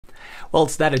Well,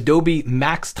 it's that Adobe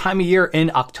Max time of year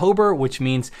in October, which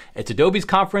means it's Adobe's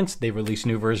conference. They release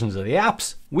new versions of the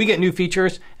apps. We get new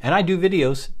features, and I do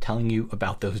videos telling you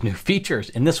about those new features.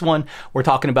 In this one, we're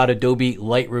talking about Adobe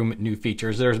Lightroom new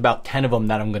features. There's about 10 of them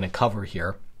that I'm going to cover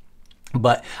here.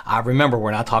 But remember,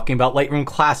 we're not talking about Lightroom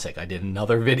Classic. I did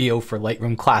another video for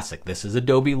Lightroom Classic. This is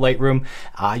Adobe Lightroom.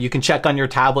 You can check on your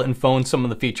tablet and phone. Some of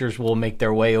the features will make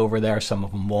their way over there. Some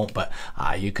of them won't, but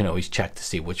you can always check to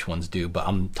see which ones do. But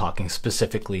I'm talking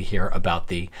specifically here about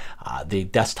the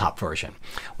desktop version.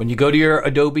 When you go to your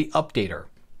Adobe Updater,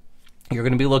 you're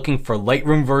going to be looking for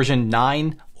Lightroom version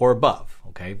 9 or above.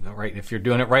 Okay, right. If you're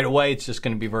doing it right away, it's just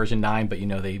going to be version 9, but you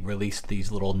know, they release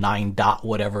these little 9 dot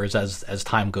whatevers as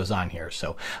time goes on here.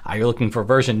 So you're looking for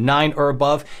version 9 or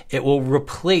above. It will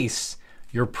replace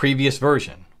your previous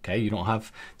version. Okay, you don't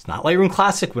have, it's not Lightroom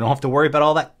Classic. We don't have to worry about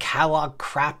all that catalog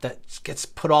crap that gets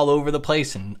put all over the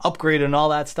place and upgraded and all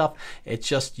that stuff. It's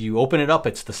just, you open it up,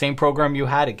 it's the same program you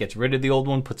had, it gets rid of the old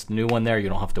one, puts the new one there. You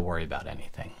don't have to worry about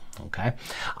anything. Okay.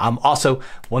 Also,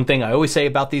 one thing I always say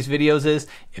about these videos is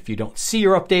if you don't see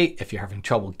your update, if you're having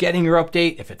trouble getting your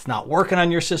update, if it's not working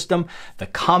on your system, the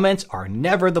comments are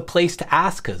never the place to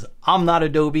ask because I'm not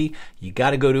Adobe. You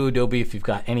got to go to Adobe if you've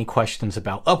got any questions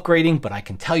about upgrading, but I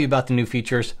can tell you about the new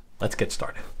features. Let's get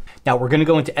started. Now we're going to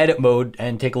go into edit mode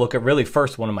and take a look at really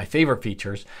first one of my favorite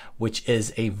features, which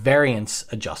is a variance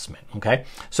adjustment. Okay,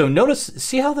 so notice,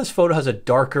 see how this photo has a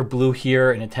darker blue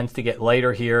here and it tends to get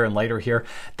lighter here and lighter here.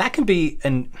 That can be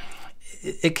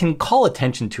it can call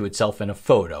attention to itself in a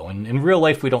photo, and in real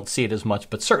life we don't see it as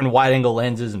much, but certain wide angle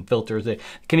lenses and filters, it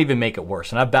can even make it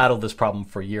worse. And I've battled this problem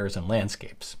for years in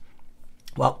landscapes.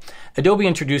 Well, Adobe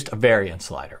introduced a variance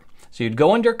slider. So you'd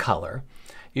go under color,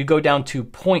 you go down to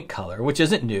point color, which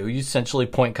isn't new. You essentially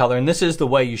point color, and this is the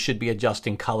way you should be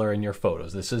adjusting color in your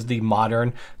photos. This is the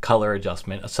modern color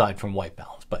adjustment aside from white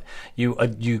balance. But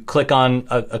you click on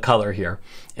a color here,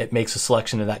 it makes a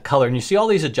selection of that color, and you see all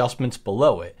these adjustments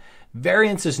below it.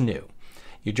 Variance is new.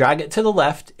 You drag it to the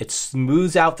left, it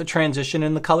smooths out the transition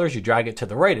in the colors. You drag it to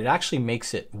the right, it actually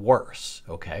makes it worse,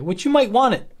 okay? Which you might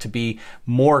want it to be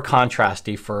more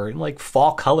contrasty for, like,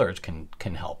 fall colors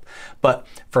can help. But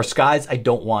for skies, I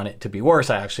don't want it to be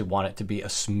worse. I actually want it to be a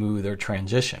smoother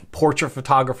transition. Portrait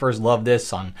photographers love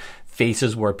this on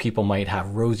faces where people might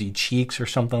have rosy cheeks or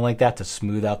something like that to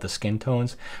smooth out the skin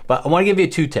tones. But I want to give you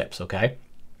 2 tips, okay?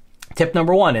 Tip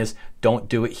number 1 is don't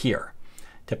do it here.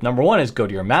 Tip number 1 is go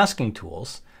to your masking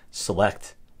tools,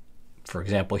 select, for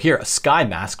example here, a sky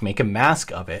mask, make a mask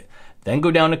of it, then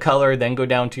go down to color, then go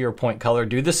down to your point color,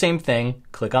 do the same thing,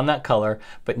 click on that color,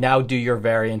 but now do your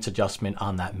variance adjustment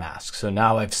on that mask. So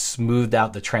now I've smoothed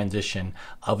out the transition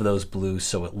of those blues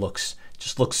so it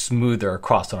just looks smoother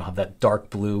across. I don't have that dark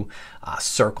blue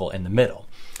circle in the middle.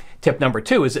 Tip number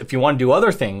 2 is if you want to do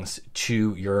other things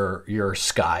to your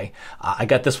sky, I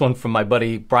got this one from my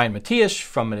buddy Brian Matias,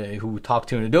 who talked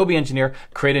to an Adobe engineer,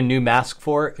 create a new mask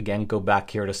for it. Again, go back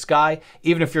here to sky.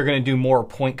 Even if you're going to do more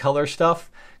point color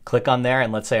stuff, click on there,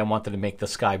 and let's say I wanted to make the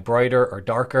sky brighter or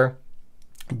darker.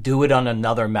 Do it on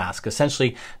another mask.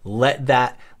 Essentially, let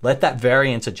that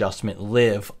variance adjustment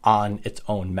live on its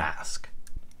own mask.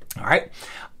 All right.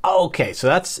 Okay, so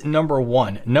that's number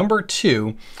 1. Number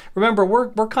 2, remember we're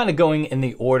kind of going in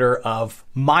the order of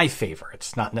my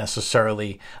favorites, not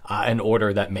necessarily an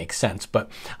order that makes sense. But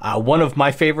one of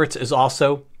my favorites is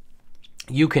also,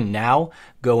 you can now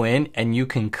go in and you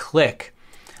can click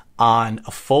on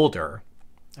a folder.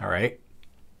 All right,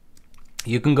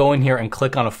 you can go in here and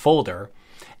click on a folder,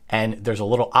 and there's a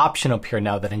little option up here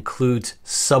now that includes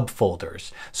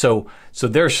subfolders. So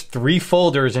there's 3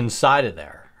 folders inside of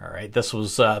there. All right, this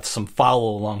was some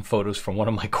follow-along photos from one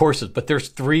of my courses, but there's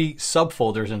 3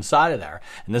 subfolders inside of there.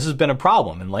 And this has been a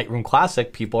problem. In Lightroom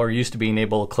Classic, people are used to being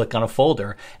able to click on a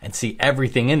folder and see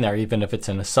everything in there, even if it's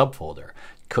in a subfolder.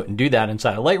 Couldn't do that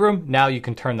inside of Lightroom. Now you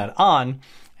can turn that on,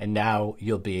 and now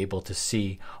you'll be able to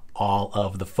see all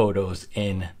of the photos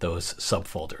in those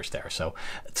subfolders there. So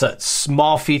it's a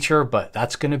small feature, but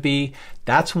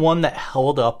that's one that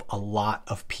held up a lot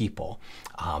of people.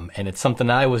 And it's something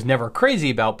that I was never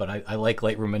crazy about, but I like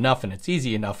Lightroom enough and it's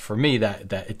easy enough for me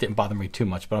that it didn't bother me too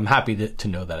much, but I'm happy to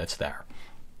know that it's there.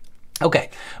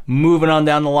 Okay, moving on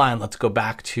down the line, let's go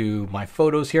back to my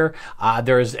photos here.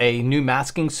 There's a new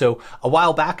masking. So a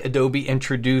while back, Adobe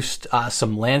introduced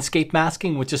some landscape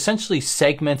masking, which essentially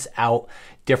segments out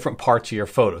different parts of your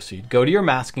photo. So you go to your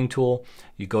masking tool,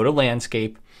 you go to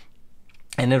landscape,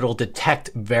 and it'll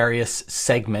detect various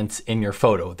segments in your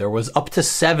photo. There was up to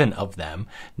 7 of them.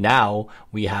 Now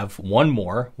we have 1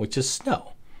 more, which is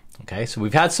snow. Okay, so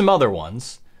we've had some other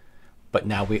ones, but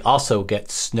now we also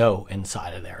get snow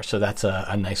inside of there. So that's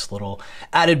a nice little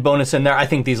added bonus in there. I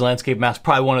think these landscape masks,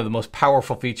 probably one of the most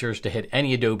powerful features to hit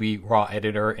any Adobe RAW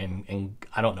editor in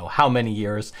I don't know how many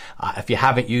years. If you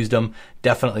haven't used them,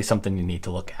 definitely something you need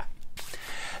to look at.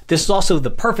 This is also the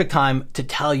perfect time to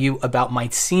tell you about my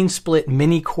scene split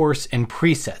mini course and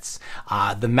presets.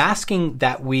 The masking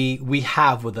that we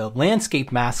have with the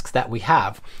landscape masks that we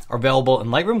have are available in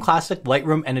Lightroom Classic,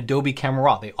 Lightroom, and Adobe Camera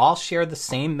Raw. They all share the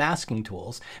same masking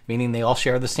tools, meaning they all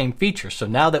share the same features. So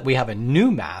now that we have a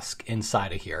new mask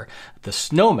inside of here, the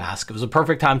snow mask, it was a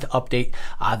perfect time to update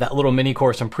that little mini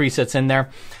course and presets in there.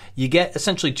 You get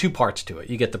essentially two parts to it.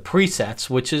 You get the presets,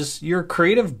 which is your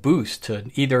creative boost to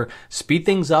either speed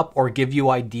things up or give you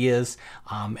ideas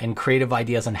and creative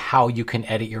ideas on how you can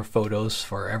edit your photos,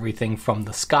 for everything from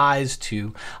the skies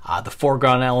to the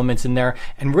foreground elements in there,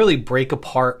 and really break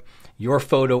apart your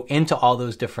photo into all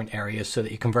those different areas so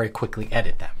that you can very quickly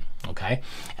edit them. Okay,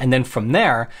 and then from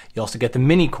there, you also get the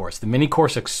mini course. The mini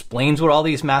course explains what all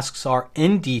these masks are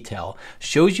in detail,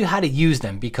 shows you how to use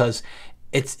them, because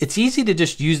it's easy to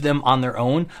just use them on their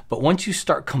own, but once you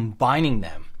start combining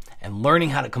them and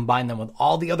learning how to combine them with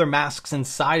all the other masks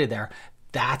inside of there,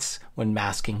 that's when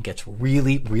masking gets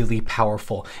really, really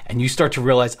powerful. And you start to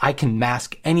realize I can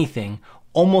mask anything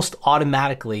almost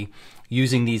automatically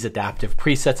using these adaptive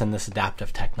presets and this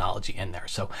adaptive technology in there.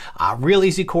 So real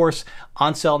easy course,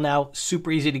 on sale now,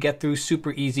 super easy to get through,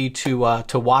 super easy to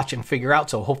watch and figure out.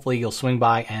 So hopefully you'll swing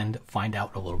by and find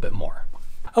out a little bit more.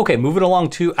 Okay, moving along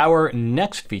to our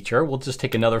next feature. We'll just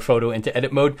take another photo into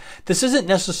edit mode. This isn't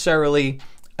necessarily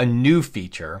a new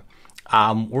feature.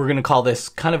 We're gonna call this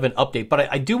kind of an update, but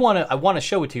I want to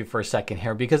show it to you for a second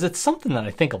here, because it's something that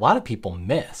I think a lot of people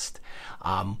missed.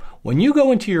 When you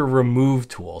go into your remove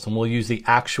tools, and we'll use the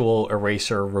actual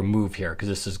eraser remove here, because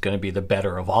this is gonna be the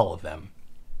better of all of them.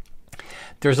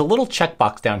 There's a little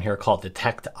checkbox down here called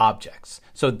Detect Objects.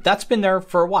 So that's been there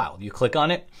for a while. You click on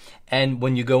it, and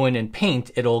when you go in and paint,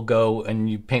 it'll go, and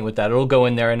you paint with that, it'll go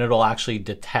in there and it'll actually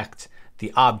detect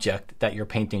the object that you're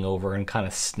painting over and kind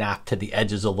of snap to the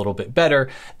edges a little bit better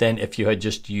than if you had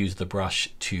just used the brush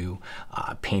to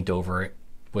paint over it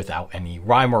without any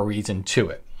rhyme or reason to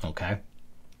it, okay?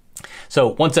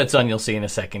 So once that's done, you'll see in a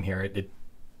second here, it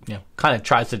kind of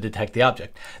tries to detect the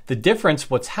object. The difference,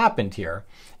 what's happened here,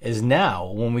 is now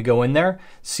when we go in there,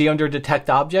 see under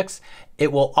Detect Objects,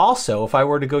 it will also, if I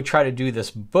were to go try to do this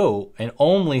boat and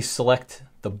only select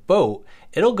the boat,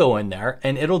 it'll go in there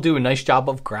and it'll do a nice job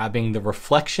of grabbing the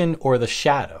reflection or the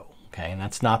shadow. Okay, and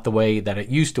that's not the way that it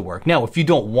used to work. Now, if you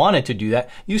don't want it to do that,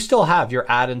 you still have your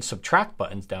add and subtract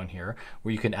buttons down here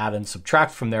where you can add and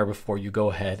subtract from there before you go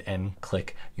ahead and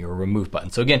click your remove button.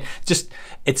 So again,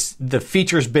 it's the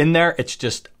feature's been there, it's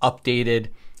just updated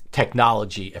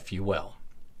technology, if you will.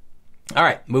 All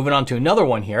right, moving on to another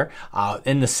one here.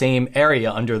 In the same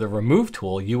area under the remove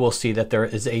tool, you will see that there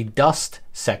is a dust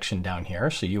section down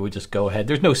here. So you would just go ahead,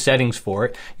 there's no settings for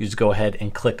it. You just go ahead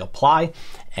and click apply,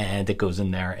 and it goes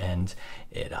in there and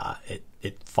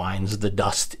it finds the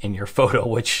dust in your photo,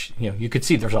 which you could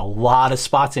see there's a lot of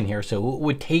spots in here. So it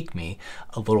would take me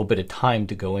a little bit of time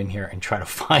to go in here and try to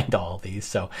find all of these.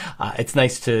 So it's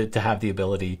nice to have the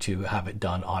ability to have it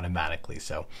done automatically.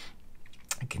 So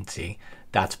I can see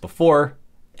that's before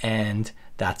and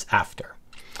that's after.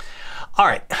 All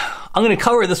right, I'm gonna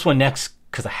cover this one next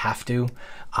because I have to.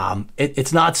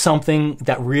 It's not something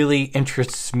that really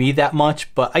interests me that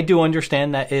much, but I do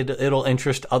understand that it'll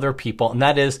interest other people, and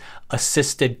that is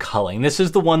assisted culling. This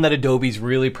is the one that Adobe's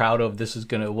really proud of. This is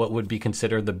what would be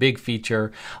considered the big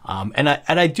feature. And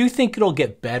I do think it'll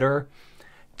get better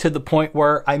to the point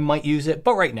where I might use it,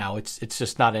 but right now it's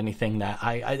just not anything that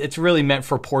it's really meant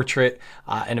for portrait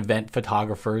and event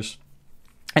photographers.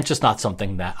 It's just not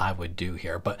something that I would do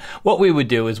here. But what we would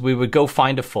do is we would go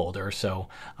find a folder. So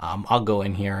I'll go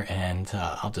in here and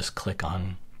I'll just click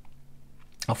on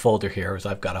a folder here, as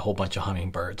I've got a whole bunch of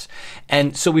hummingbirds.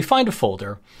 And so we find a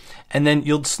folder, and then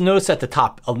you'll notice at the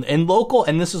top in local,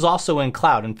 and this is also in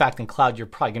cloud. In fact, in cloud, you're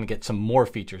probably going to get some more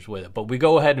features with it. But we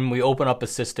go ahead and we open up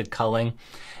assisted culling,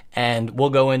 and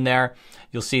we'll go in there.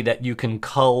 You'll see that you can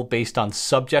cull based on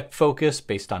subject focus,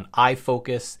 based on eye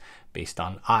focus, based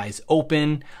on eyes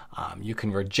open. You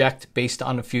can reject based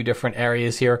on a few different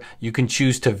areas here. You can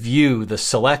choose to view the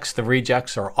selects, the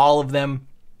rejects, or all of them,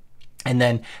 and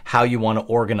then how you want to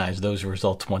organize those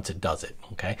results once it does it,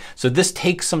 okay? So this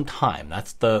takes some time.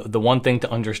 That's the one thing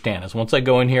to understand, is once I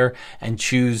go in here and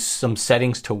choose some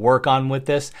settings to work on with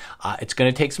this, it's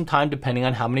gonna take some time depending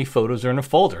on how many photos are in a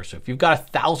folder. So if you've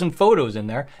got 1,000 photos in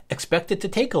there, expect it to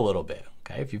take a little bit,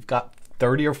 okay? If you've got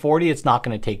 30 or 40, it's not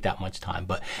going to take that much time,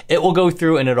 but it will go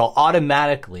through and it'll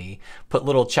automatically put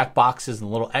little check boxes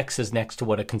and little X's next to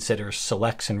what it considers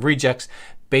selects and rejects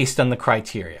based on the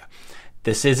criteria.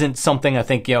 This isn't something I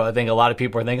think a lot of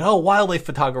people are thinking, oh, wildlife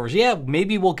photographers, yeah,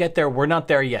 maybe we'll get there. We're not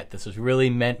there yet. This is really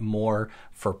meant more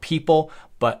for people,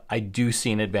 but I do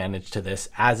see an advantage to this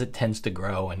as it tends to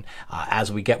grow. And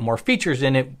as we get more features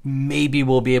in it, maybe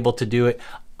we'll be able to do it.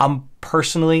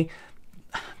 Personally,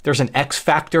 there's an X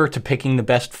factor to picking the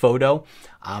best photo.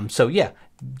 So yeah,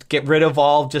 get rid of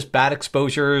all just bad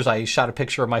exposures. I shot a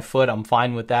picture of my foot. I'm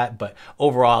fine with that. But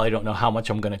overall, I don't know how much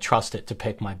I'm going to trust it to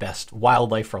pick my best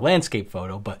wildlife or landscape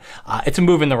photo, but it's a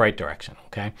move in the right direction.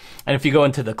 Okay. And if you go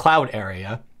into the cloud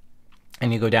area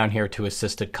and you go down here to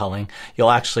assisted culling, you'll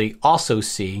actually also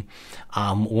see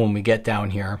when we get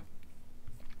down here,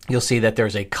 you'll see that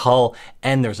there's a cull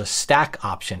and there's a stack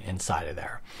option inside of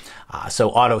there. So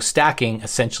auto stacking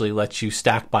essentially lets you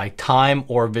stack by time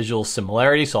or visual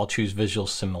similarity. So I'll choose visual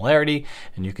similarity,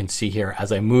 and you can see here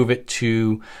as I move it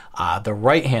to the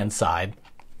right hand side,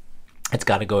 it's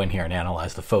got to go in here and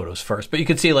analyze the photos first. But you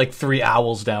can see like 3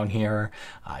 owls down here.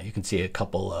 You can see a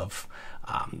couple of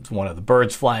one of the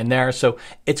birds flying there. So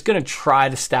it's going to try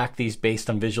to stack these based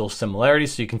on visual similarity.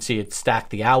 So you can see it stacked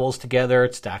the owls together.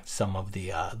 It stacked some of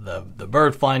the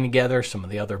bird flying together, some of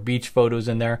the other beach photos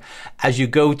in there. As you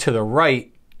go to the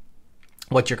right,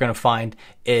 what you're going to find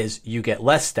is you get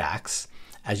less stacks.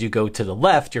 As you go to the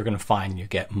left, you're going to find you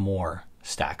get more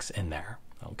stacks in there.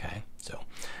 Okay, so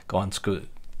go on,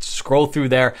 scroll through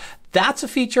there. That's a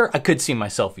feature I could see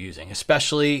myself using,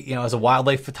 especially, as a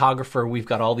wildlife photographer, we've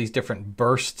got all these different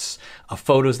bursts of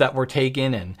photos that we're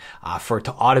taking, and for it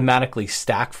to automatically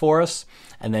stack for us,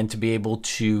 and then to be able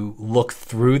to look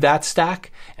through that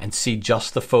stack and see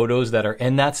just the photos that are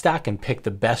in that stack and pick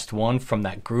the best one from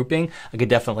that grouping. I could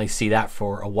definitely see that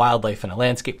for a wildlife and a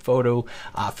landscape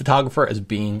photographer as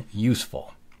being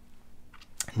useful.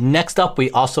 Next up,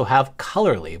 we also have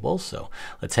color labels. So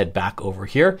let's head back over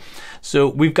here. So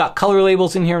we've got color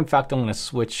labels in here. In fact, I'm going to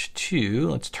switch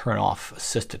to, let's turn off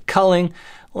assisted culling.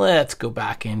 Let's go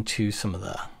back into some of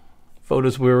the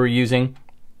photos we were using.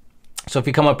 So if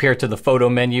you come up here to the photo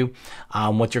menu,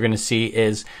 what you're going to see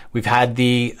is we've had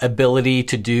the ability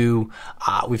to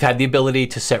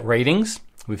set ratings.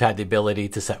 We've had the ability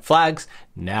to set flags.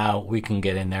 Now we can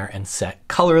get in there and set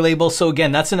color labels. So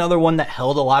again, that's another one that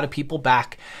held a lot of people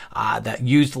back that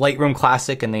used Lightroom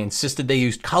Classic, and they insisted they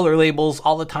used color labels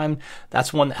all the time.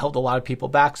 That's one that held a lot of people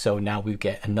back. So now we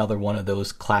get another one of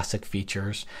those classic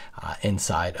features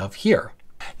inside of here.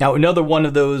 Now, another one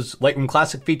of those Lightroom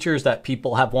Classic features that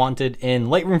people have wanted in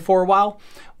Lightroom for a while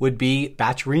would be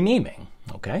batch renaming.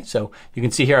 Okay, so you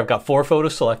can see here I've got 4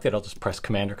 photos selected. I'll just press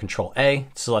Command or Control A,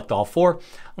 select all 4. I'm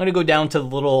going to go down to the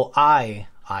little eye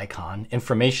icon,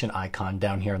 information icon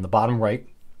down here in the bottom right.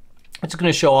 It's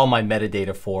going to show all my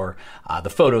metadata for the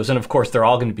photos. And of course, they're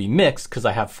all going to be mixed because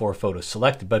I have 4 photos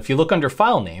selected. But if you look under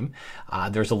file name,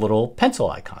 there's a little pencil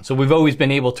icon. So we've always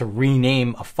been able to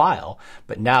rename a file.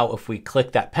 But now if we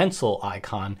click that pencil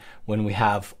icon, when we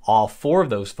have all 4 of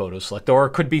those photos selected, or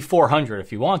it could be 400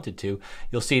 if you wanted to,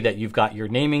 you'll see that you've got your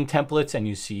naming templates, and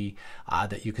you see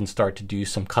that you can start to do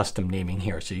some custom naming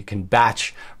here. So you can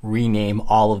batch rename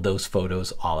all of those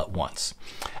photos all at once.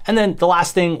 And then the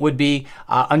last thing would be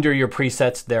under your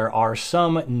presets, there are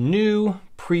some new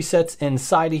presets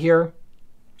inside of here.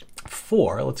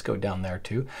 Let's go down there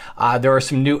too. There are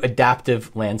some new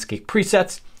adaptive landscape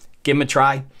presets. Give them a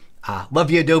try. Love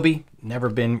you, Adobe. Never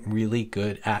been really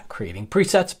good at creating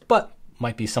presets, but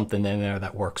might be something in there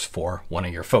that works for one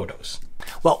of your photos.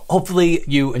 Well, hopefully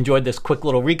you enjoyed this quick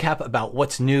little recap about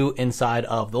what's new inside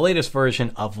of the latest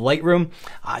version of Lightroom.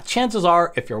 Chances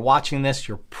are, if you're watching this,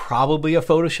 you're probably a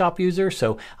Photoshop user.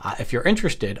 So if you're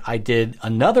interested, I did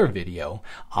another video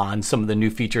on some of the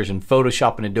new features in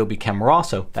Photoshop and Adobe Camera Raw,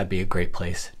 so that'd be a great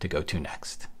place to go to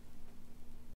next.